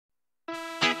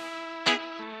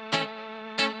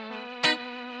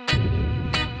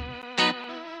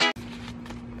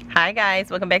Hi guys,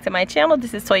 welcome back to my channel.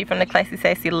 This is Toya from the Classy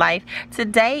Sassy Life.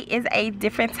 Today is a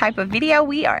different type of video.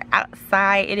 We are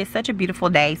outside. It is such a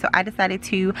beautiful day, so I decided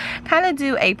to kind of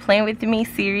do a plan with me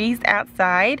series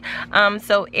outside.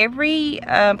 So every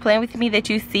plan with me that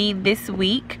you see this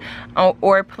week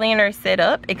or planner set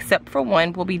up except for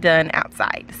one will be done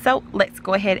outside. So let's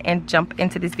go ahead and jump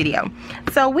into this video.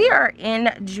 So we are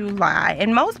in July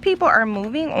and most people are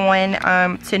moving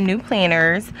on to new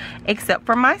planners except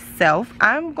for myself.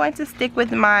 I'm going to stick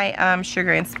with my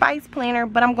sugar and spice planner,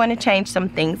 but I'm going to change some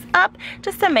things up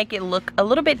just to make it look a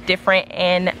little bit different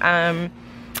and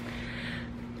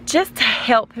just to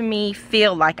help me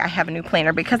feel like I have a new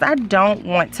planner, because I don't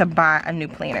want to buy a new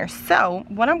planner. So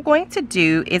what I'm going to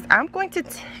do is I'm going to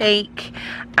take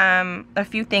a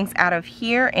few things out of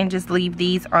here and just leave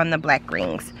these on the black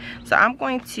rings. So I'm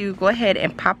going to go ahead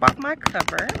and pop off my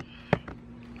cover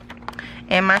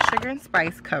and my sugar and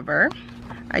spice cover.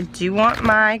 I do want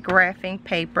my graphing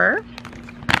paper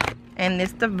and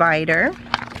this divider,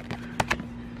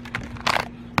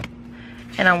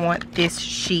 and I want this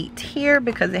sheet here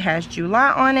because it has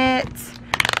July on it.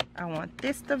 I want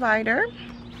this divider,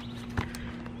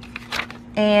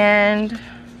 and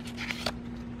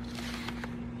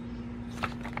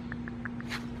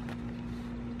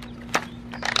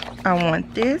I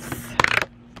want this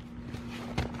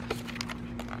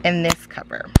and this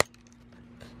cover.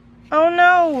 Oh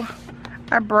no,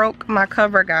 I broke my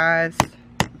cover, guys.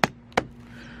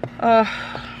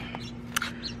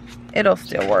 It'll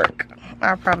still work.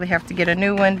 I'll probably have to get a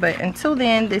new one, but until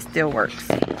then, this still works.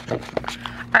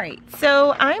 Alright,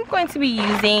 so I'm going to be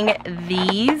using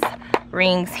these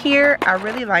rings here. I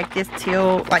really like this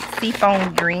teal, like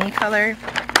seafoam green color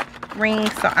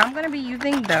rings, so I'm going to be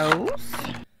using those.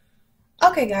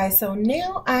 Okay guys, so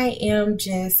now I am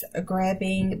just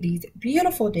grabbing these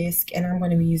beautiful discs and I'm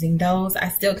going to be using those. I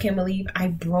still can't believe I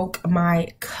broke my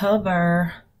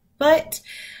cover, but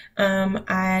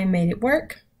I made it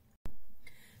work.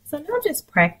 So now I'm just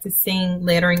practicing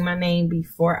lettering my name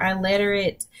before I letter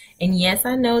it. And yes,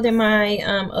 I know that my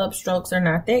upstrokes are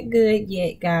not that good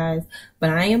yet, guys, but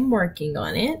I am working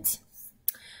on it.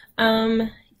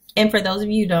 And for those of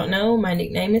you who don't know, my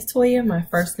nickname is Toya. My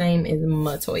first name is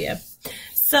Toya.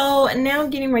 So now I'm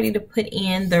getting ready to put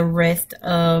in the rest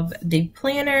of the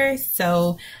planner.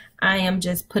 So I am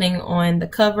just putting on the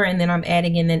cover and then I'm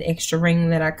adding in that extra ring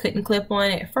that I couldn't clip on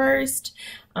at first.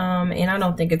 And I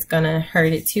don't think it's going to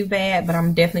hurt it too bad, but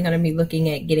I'm definitely going to be looking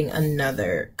at getting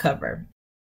another cover.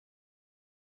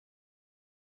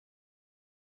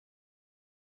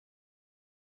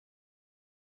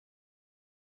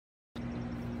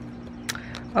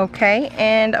 Okay,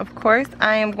 and of course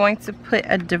I am going to put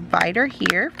a divider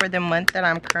here for the month that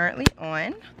I'm currently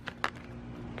on.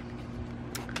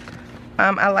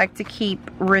 I like to keep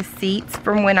receipts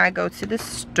from when I go to the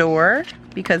store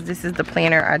because this is the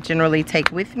planner I generally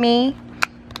take with me.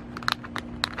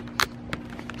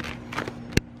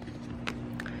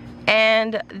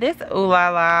 And this Ooh La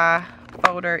La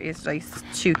folder is just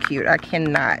too cute. I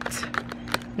cannot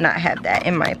not have that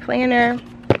in my planner.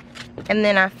 And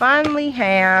then I finally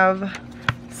have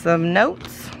some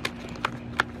notes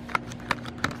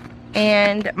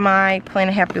and my Plan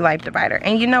a Happy Life divider.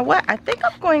 And you know what? I think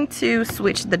I'm going to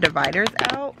switch the dividers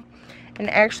out and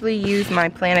actually use my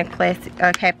Plan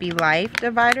a Happy Life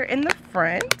divider in the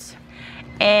front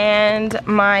and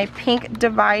my pink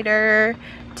divider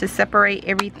to separate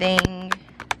everything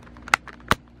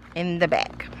in the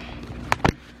back.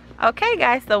 Okay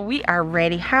guys, so we are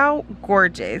ready. How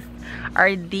gorgeous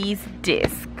are these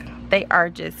discs? They are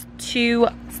just too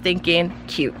stinking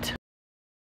cute.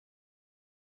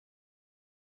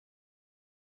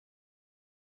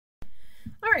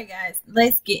 Alright guys,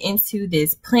 let's get into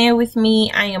this plan with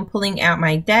me. I am pulling out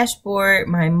my dashboard,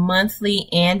 my monthly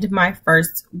and my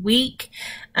first week.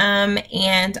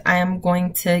 And I am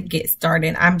going to get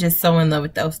started. I'm just so in love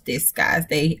with those discs, guys.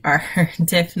 They are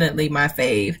definitely my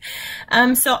fave.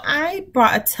 So I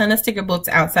brought a ton of sticker books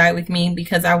outside with me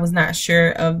because I was not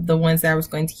sure of the ones that I was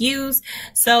going to use.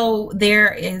 So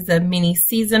there is a mini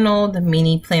seasonal, the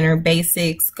mini planner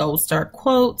basics, gold star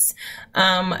quotes,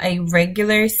 a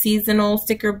regular seasonal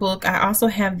sticker book. I also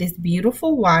have this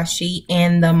beautiful washi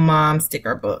and the mom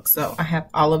sticker book. So I have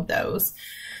all of those.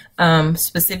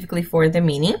 Specifically for the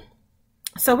mini.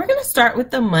 So we're going to start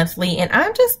with the monthly, and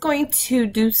I'm just going to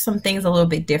do some things a little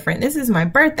bit different. This is my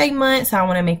birthday month, so I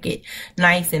want to make it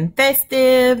nice and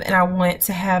festive, and I want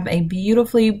to have a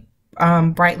beautifully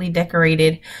brightly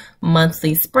decorated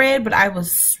monthly spread, but I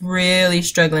was really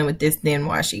struggling with this thin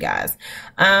washi, guys.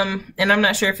 And I'm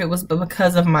not sure if it was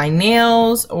because of my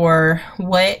nails or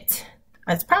what.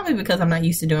 It's probably because I'm not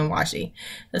used to doing washi.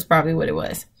 That's probably what it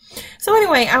was. So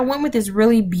anyway, I went with this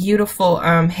really beautiful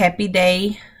Happy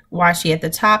Day washi at the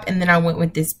top, and then I went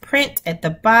with this print at the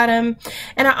bottom.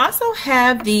 And I also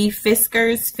have the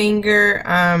Fisker's finger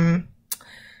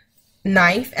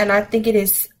knife, and I think it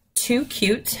is too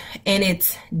cute, and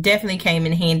it's definitely came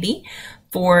in handy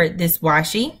for this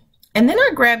washi. And then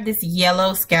I grabbed this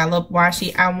yellow scallop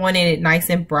washi. I wanted it nice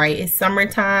and bright. It's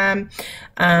summertime,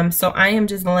 so I am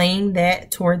just laying that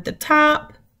toward the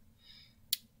top.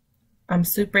 I'm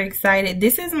super excited.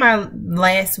 This is my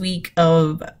last week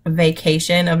of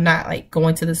vacation, of not like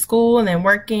going to the school and then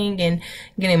working and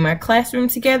getting my classroom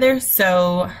together.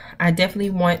 So I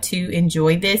definitely want to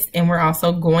enjoy this, and we're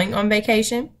also going on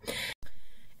vacation.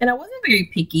 And I wasn't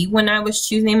very picky when I was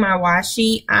choosing my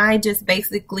washi. I just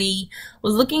basically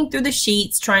was looking through the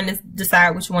sheets, trying to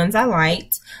decide which ones I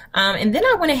liked. And then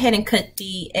I went ahead and cut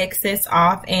the excess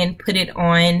off and put it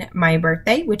on my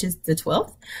birthday, which is the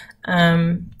 12th.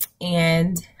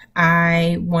 And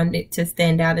I wanted it to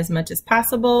stand out as much as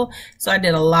possible. So I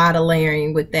did a lot of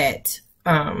layering with that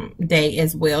day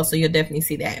as well, so you'll definitely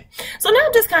see that. So now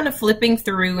I'm just kind of flipping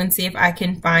through and see if I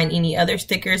can find any other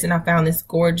stickers, and I found this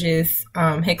gorgeous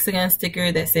hexagon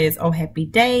sticker that says "Oh Happy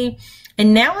Day."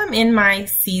 And now I'm in my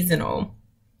seasonal,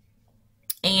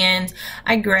 and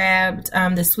I grabbed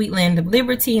the Sweet Land of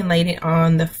Liberty and laid it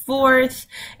on the 4th,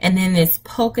 and then this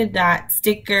polka dot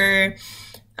sticker.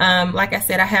 Like I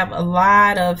said, I have a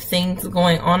lot of things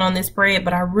going on this spread,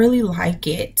 but I really like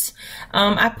it.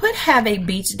 I put have a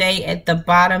beach day at the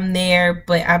bottom there,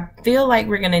 but I feel like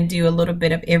we're going to do a little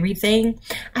bit of everything.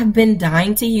 I've been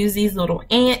dying to use these little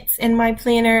ants in my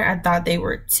planner. I thought they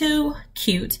were too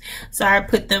cute, so I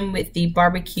put them with the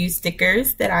barbecue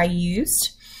stickers that I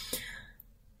used.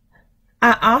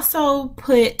 I also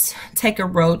put take a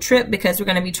road trip because we're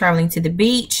going to be traveling to the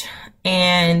beach,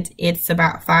 and it's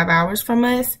about 5 hours from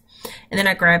us. And then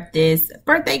I grabbed this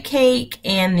birthday cake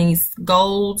and these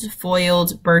gold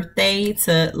foiled birthday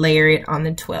to layer it on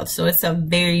the 12th. So it's a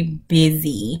very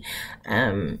busy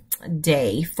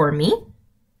day for me.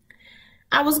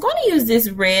 I was going to use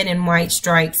this red and white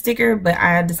stripe sticker, but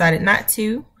I decided not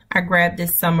to. I grabbed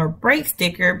this summer break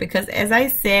sticker because, as I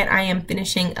said, I am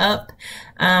finishing up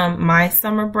my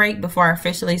summer break before I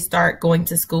officially start going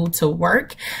to school to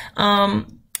work.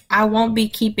 I won't be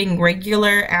keeping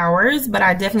regular hours, but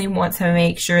I definitely want to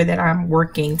make sure that I'm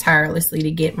working tirelessly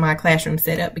to get my classroom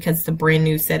set up because it's a brand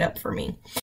new setup for me.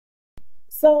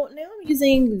 So now I'm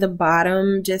using the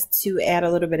bottom just to add a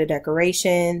little bit of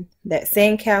decoration, that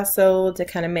sandcastle to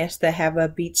kind of match the have a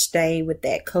beach day with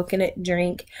that coconut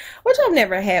drink, which I've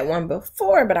never had one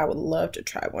before, but I would love to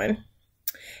try one.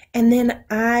 And then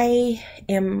I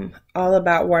am all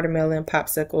about watermelon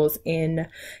popsicles and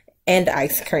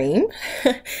ice cream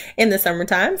in the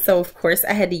summertime, so of course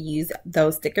I had to use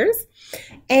those stickers.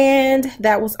 And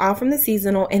that was all from the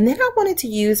seasonal. And then I wanted to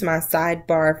use my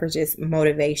sidebar for just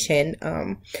motivation.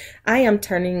 I am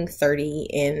turning 30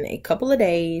 in a couple of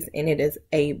days, and it is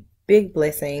a big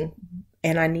blessing,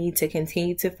 and I need to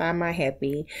continue to find my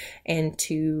happy and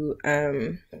to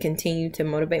continue to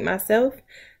motivate myself.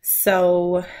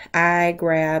 So I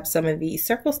grabbed some of these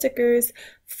circle stickers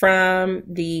from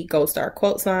the Gold Star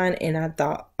Quote Sign, and I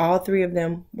thought all 3 of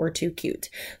them were too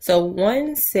cute. So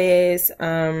one says,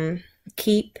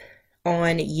 keep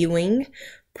on Ewing,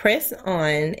 press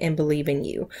on, and believe in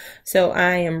you. So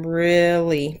I am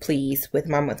really pleased with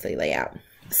my monthly layout.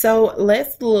 So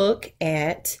let's look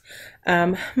at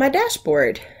my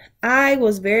dashboard. I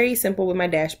was very simple with my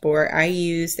dashboard. I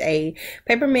used a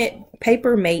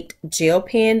Papermate gel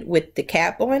pen with the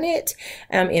cap on it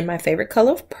in my favorite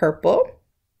color of purple.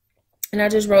 And I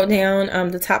just wrote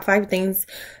down the top 5 things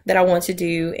that I want to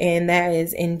do, and that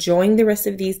is enjoying the rest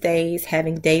of these days,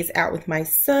 having days out with my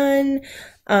son,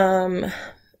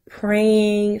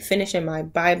 praying, finishing my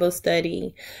Bible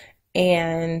study,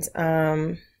 and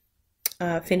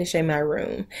finishing my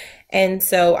room. And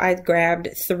so I grabbed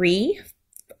 3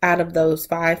 out of those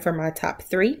 5 for my top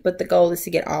 3, but the goal is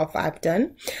to get all 5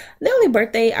 done. The only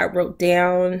birthday I wrote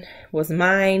down was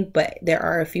mine, but there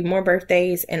are a few more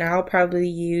birthdays, and I'll probably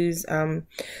use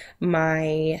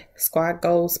my squad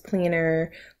goals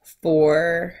planner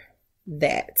for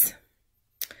that.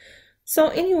 So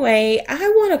anyway, I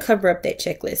want to cover up that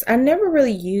checklist. I never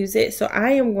really use it, so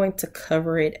I am going to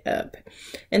cover it up.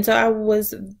 And so I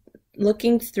was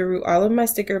looking through all of my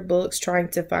sticker books, trying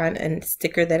to find a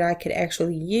sticker that I could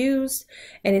actually use,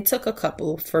 and it took a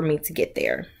couple for me to get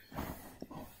there.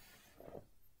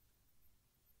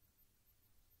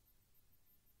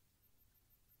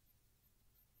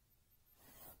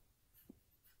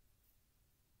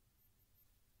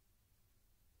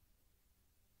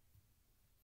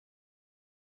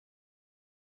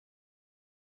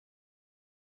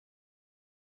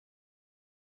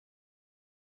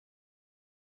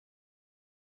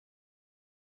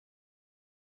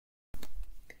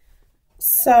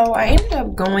 So I ended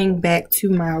up going back to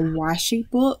my washi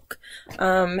book,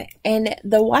 and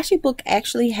the washi book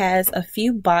actually has a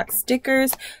few box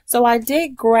stickers. So I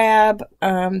did grab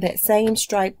that same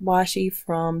striped washi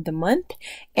from the month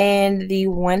and the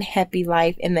One Happy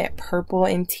Life in that purple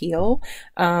and teal,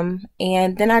 and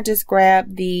then I just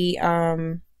grabbed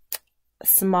the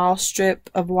small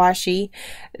strip of washi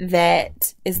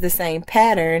that is the same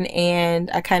pattern,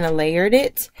 and I kind of layered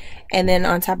it, and then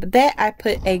on top of that I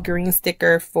put a green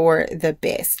sticker for the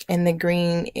best, and the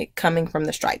green coming from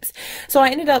the stripes. So I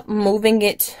ended up moving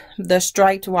the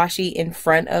striped washi in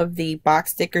front of the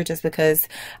box sticker just because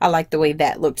I like the way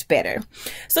that looked better.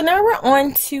 So now we're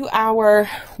on to our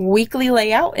weekly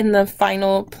layout and the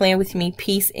final plan with me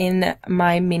piece in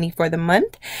my mini for the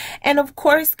month. And of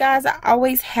course, guys, I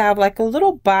always have like a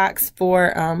little box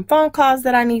for phone calls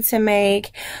that I need to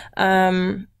make,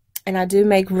 and I do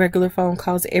make regular phone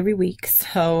calls every week.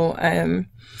 So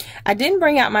I didn't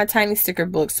bring out my tiny sticker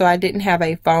book, so I didn't have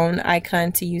a phone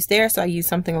icon to use there, so I used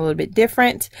something a little bit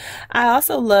different. I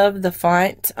also love the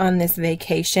font on this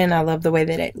vacation. I love the way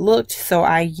that it looked, so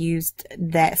I used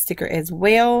that sticker as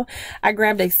well. I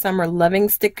grabbed a summer loving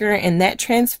sticker, and that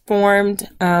transformed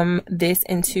this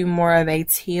into more of a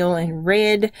teal and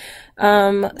red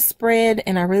spread,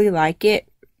 and I really like it.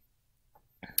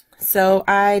 So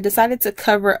I decided to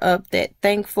cover up that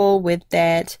thankful with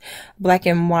that black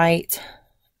and white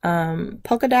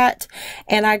polka dot,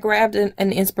 and I grabbed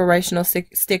an inspirational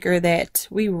sticker that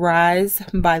we rise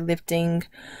by lifting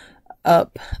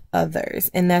up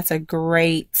others, and that's a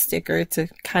great sticker to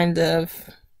kind of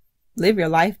live your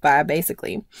life by,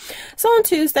 basically. So on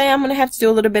Tuesday I'm gonna have to do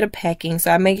a little bit of packing,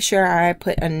 so I make sure I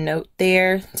put a note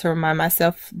there to remind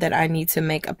myself that I need to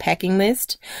make a packing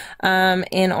list.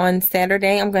 And on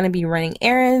Saturday I'm going to be running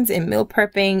errands and meal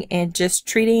prepping and just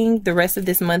treating the rest of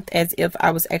this month as if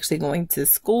I was actually going to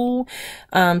school,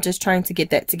 just trying to get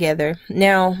that together.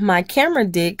 Now my camera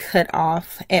did cut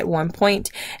off at one point,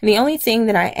 and the only thing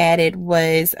that I added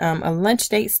was a lunch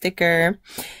date sticker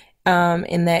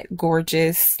in that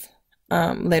gorgeous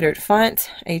lettered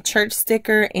font, a church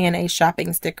sticker, and a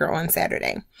shopping sticker on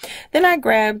Saturday. Then I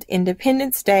grabbed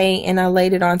Independence Day and I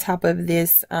laid it on top of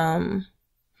this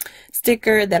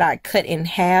sticker that I cut in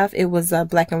half. It was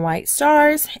black and white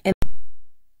stars,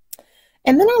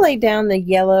 and then I laid down the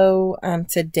yellow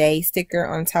today sticker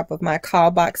on top of my call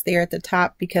box there at the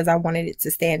top because I wanted it to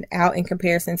stand out in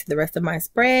comparison to the rest of my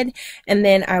spread. And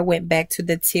then I went back to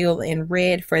the teal and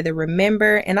red for the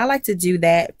remember, and I like to do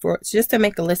that for just to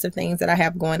make a list of things that I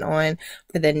have going on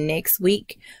for the next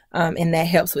week. And that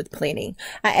helps with planning.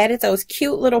 I added those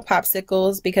cute little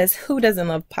popsicles because who doesn't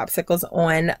love popsicles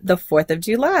on the 4th of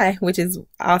July, which is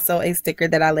also a sticker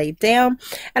that I laid down.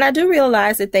 And I do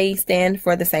realize that they stand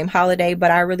for the same holiday,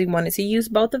 but I really wanted to use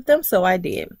both of them, so I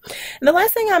did. And the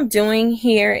last thing I'm doing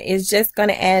here is just going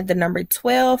to add the number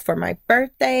 12 for my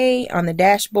birthday on the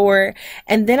dashboard.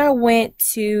 And then I went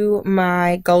to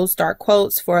my Gold Star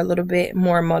quotes for a little bit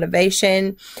more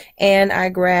motivation, and I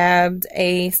grabbed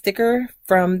a sticker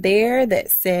from there that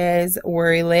says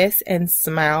worry less and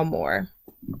smile more.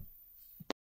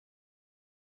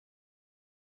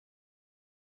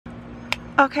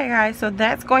 Okay guys, so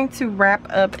that's going to wrap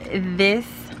up this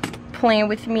plan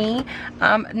with me.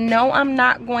 No, I'm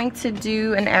not going to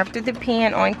do an after the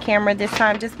pen on camera this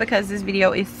time just because this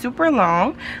video is super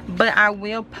long, but I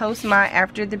will post my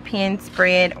after the pen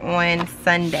spread on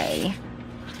Sunday.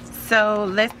 So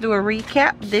let's do a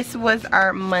recap. This was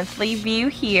our monthly view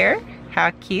here.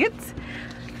 How cute.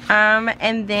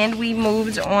 And then we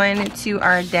moved on to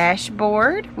our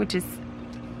dashboard, which is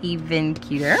even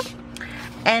cuter.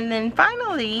 And then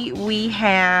finally we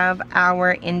have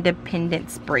our independent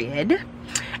spread, and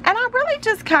I really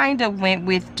just kind of went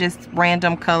with just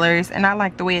random colors, and I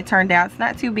like the way it turned out. It's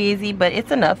not too busy, but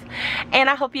it's enough. And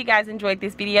I hope you guys enjoyed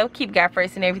this video. Keep God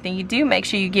first in everything you do. Make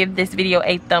sure you give this video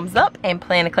a thumbs up and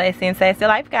plan a classy and sassy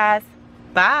life, guys.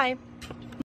 Bye.